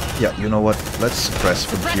 Yeah, you know what? Let's suppress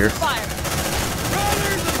from Suppress here. the fire.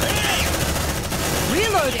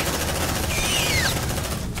 Reloading!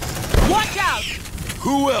 Watch out!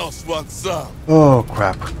 Who else wants some? Oh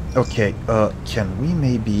crap. Okay, can we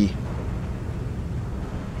maybe...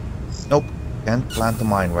 Nope. Can't plant the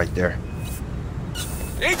mine right there.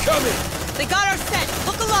 Incoming! They got our scent!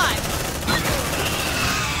 Look alive!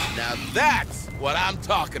 Now that's what I'm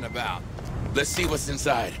talking about. Let's see what's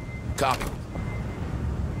inside. Copy.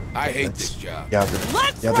 I hate this job. Gather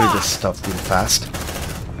Let's this rock! stuff real fast.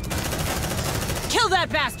 Kill that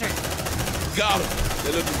bastard! Got him.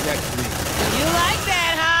 They're looking back to me. You like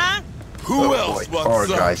that, huh? Who Oh else boy, wants our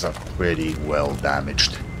some? guys are pretty well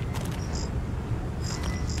damaged.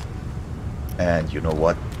 And you know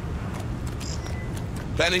what?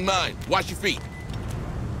 Planning mine. Watch your feet.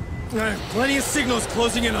 Plenty of signals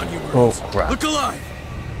closing in on you, Marines. Oh, crap. Look alive!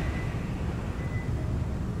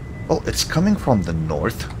 Well, it's coming from the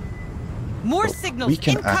north. More So signals we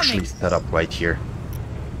can incoming. actually set up right here.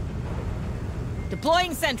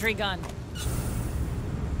 Deploying sentry gun.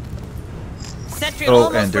 Sentry Oh,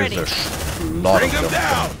 almost and there's ready. a lot Bring of them them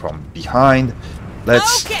down. coming from behind.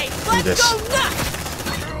 Let's Okay, do let's this. go nuts!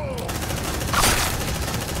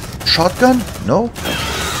 Shotgun? No?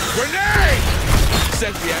 Grenade!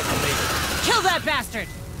 Sentry activated. Kill that bastard!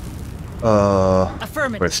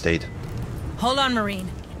 Affirmative. First aid. Hold on, Marine.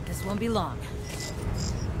 This won't be long.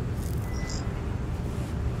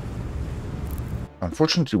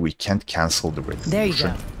 Unfortunately, we can't cancel the retribution. There you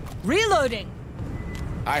go. Reloading!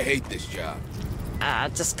 I hate this job.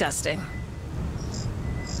 Disgusting.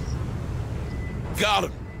 Got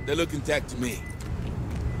him. They look intact to me.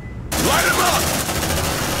 Light him up!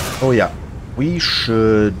 Oh yeah, we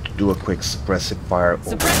should do a quick suppressive fire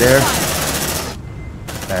over Suppressive there.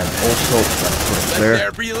 fire. And also, let's put a Let flare.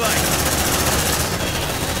 there be light.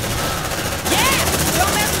 Yeah!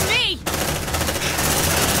 Don't mess with me!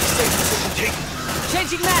 Safe position taken.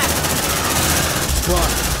 Changing map!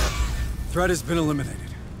 Squad, threat has been eliminated.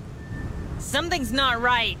 Something's not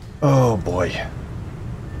right. Oh boy.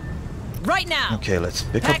 Right now! Okay, let's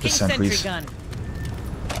pick up the Packing sentry sentries gun.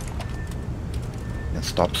 and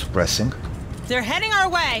stop suppressing. They're heading our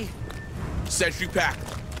way! Sentry packed.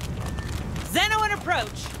 Xeno in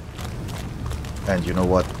approach! And you know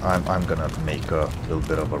what? I'm gonna make a little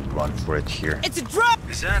bit of a run for it here. It's a drop!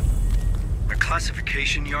 Is that a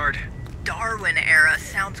classification yard? Darwin era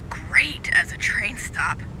sounds great as a train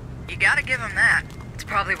stop. You gotta give them that. It's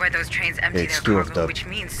probably why those trains empty It's their two of cargo, the which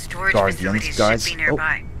means storage Guardians, facilities guys. should be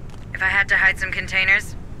nearby. If I had to hide some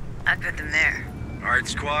containers, I'd put them there. All right,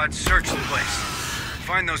 squad, search the place.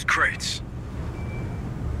 Find those crates.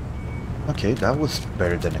 Okay, that was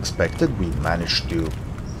better than expected. We managed to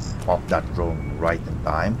pop that drone right in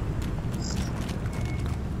time.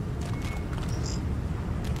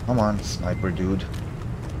 Come on, sniper dude.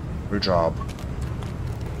 Good job.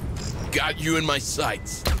 Got you in my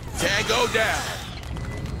sights. Tango down.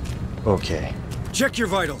 Okay, Check your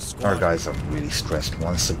vitals, squad. our guys are really stressed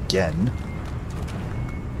once again.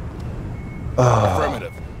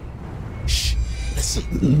 Affirmative. Shh.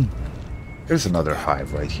 Listen. There's another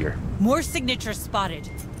hive right here. More signatures spotted.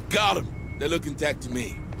 Got him. They look intact to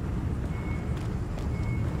me.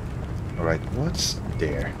 Alright, what's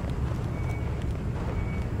there?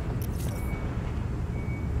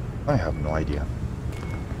 I have no idea.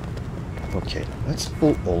 Okay, let's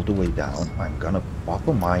pull all the way down. I'm gonna pop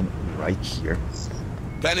a mine right here.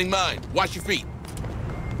 Planning mine. Watch your feet.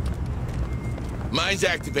 Mine's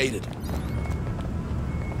activated.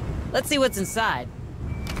 Let's see what's inside.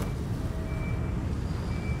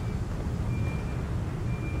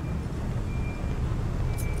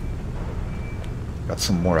 Got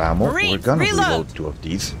some more ammo. Marines, We're gonna reload. reload 2 of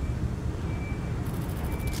these.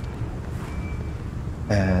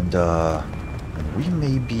 And we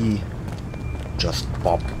maybe just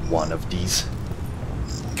pop 1 of these.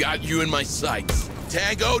 Got you in my sights.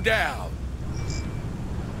 Tango down.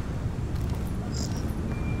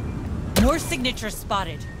 More signatures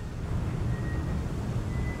spotted.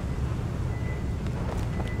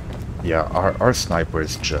 Yeah, our sniper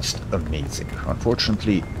is just amazing.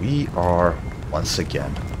 Unfortunately, we are once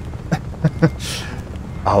again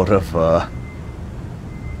out of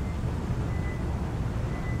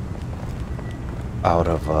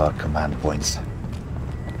command points.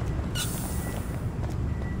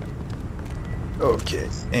 Okay,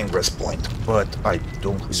 ingress point, but I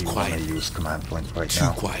don't really want to quiet. use command point right Too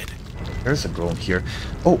now. quiet. There's a drone here.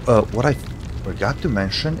 Oh, what I forgot to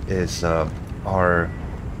mention is our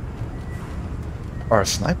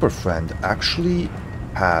sniper friend actually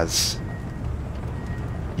has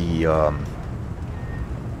the On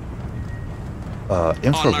my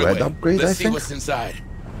infrared way. upgrade, Let's I see think, what's inside.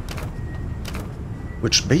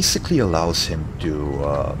 which basically allows him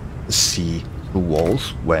to see through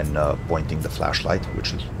walls when pointing the flashlight,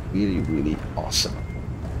 which is really, really awesome.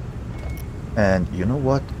 And you know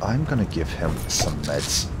what? I'm gonna give him some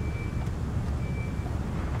meds.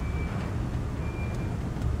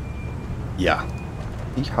 Yeah.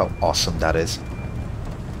 See how awesome that is?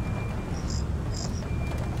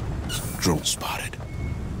 Drone spotted.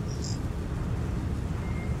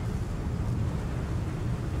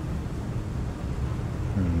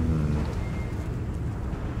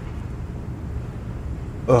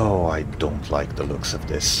 Oh, I don't like the looks of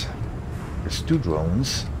this. There's 2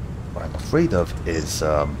 drones. What I'm afraid of is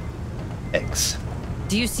eggs.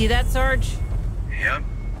 Do you see that, Sarge? Yep.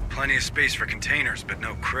 Plenty of space for containers, but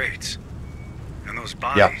no crates. And those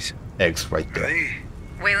bodies. Yeah, eggs right Are there. they?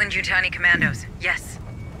 Weyland-Yutani commandos, yes.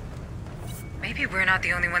 Maybe we're not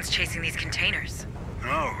the only ones chasing these containers.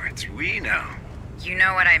 Oh, it's we now. You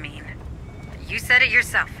know what I mean. You said it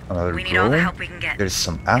yourself. Another We need all the drone. help we can get. There's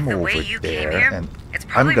some The ammo way over you came there, here, and it's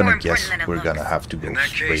I'm probably more gonna important guess than it we're looks. gonna have to go In that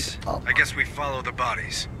straight case, up, I guess we follow the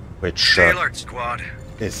bodies. which Stay alert, squad.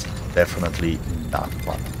 is definitely not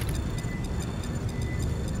fun.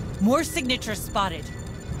 More signatures spotted.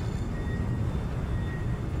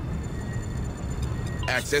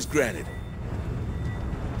 Access granted.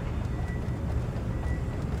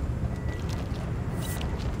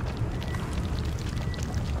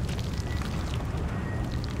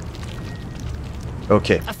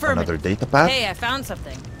 Okay, Affirmative. another data pad. Hey, I found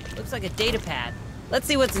something. Looks like a data pad. Let's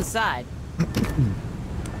see what's inside.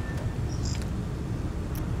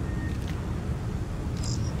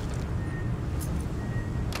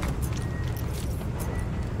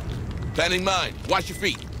 Planning mine. Watch your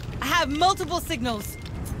feet. I have multiple signals.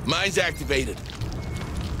 Mine's activated.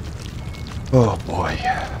 Oh boy.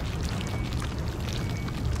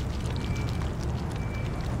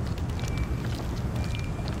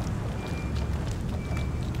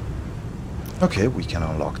 Okay, we can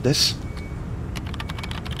unlock this.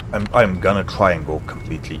 I'm gonna try and go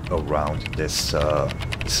completely around this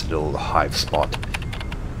this little hive spot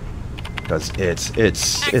because it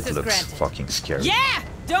Access looks granted. fucking scary. Yeah!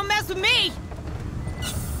 Don't mess with me!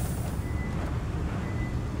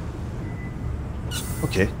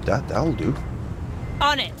 Okay, that'll do.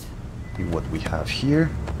 On it. See what we have here.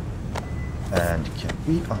 And can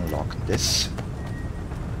we unlock this?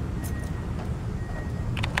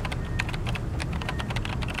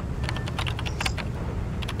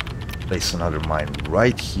 Place another mine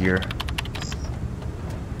right here.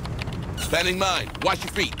 Planning mine. Watch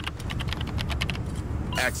your feet.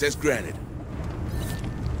 Access granted.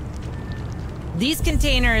 These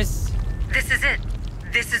containers... This is it.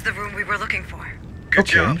 This is the room we were looking for. Good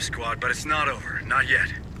Okay. job, squad, but it's not over. Not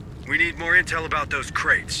yet. We need more intel about those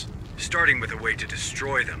crates, starting with a way to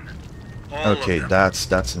destroy them. All Okay, of them.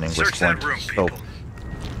 that's an English Search that point. room, So people.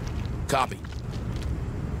 Copy.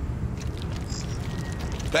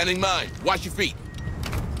 Planning mine. Watch your feet.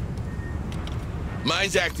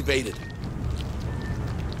 Mine's activated.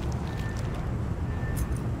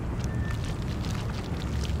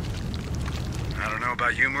 I don't know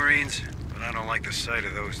about you, Marines, but I don't like the sight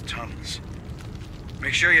of those tunnels.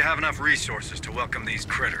 Make sure you have enough resources to welcome these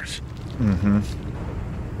critters.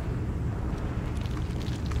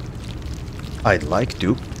 I'd like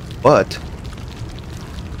to, but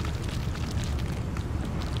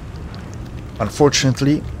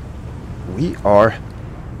unfortunately, we are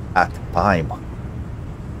at time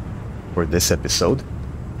for this episode.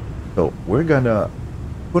 So we're gonna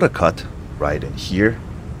put a cut right in here,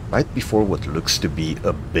 right before what looks to be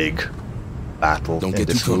a big battle Don't in get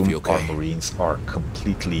this too room. comfy, okay? Our Marines are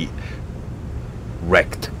completely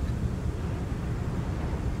wrecked.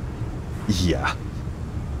 Yeah.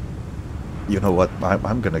 You know what?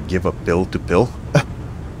 I'm gonna give a pill to pill.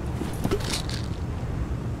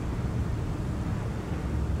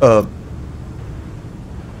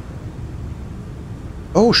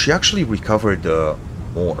 Oh, she actually recovered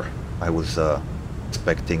more. I was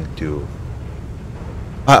expecting to.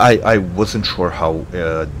 I wasn't sure how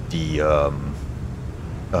the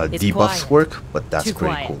It's debuffs quiet. work, but that's Too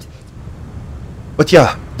pretty quiet. cool. But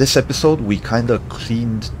yeah, this episode we kind of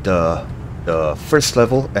cleaned the first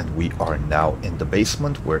level, and we are now in the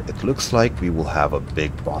basement, where it looks like we will have a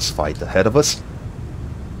big boss fight ahead of us.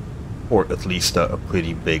 Or at least a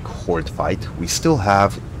pretty big horde fight. We still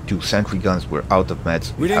have 2 sentry guns, we're out of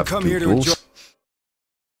meds, We didn't have come 2 here to tools.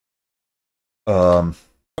 enjoy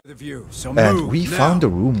the view, so And move we now. found the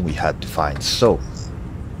room we had to find, so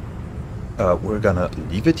we're gonna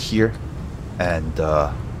leave it here, and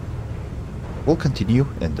we'll continue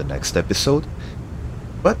in the next episode.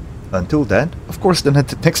 But until then, of course, the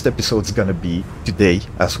next episode is gonna be today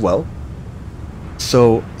as well.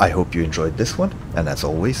 So I hope you enjoyed this one, and as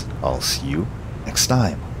always, I'll see you next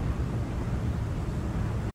time.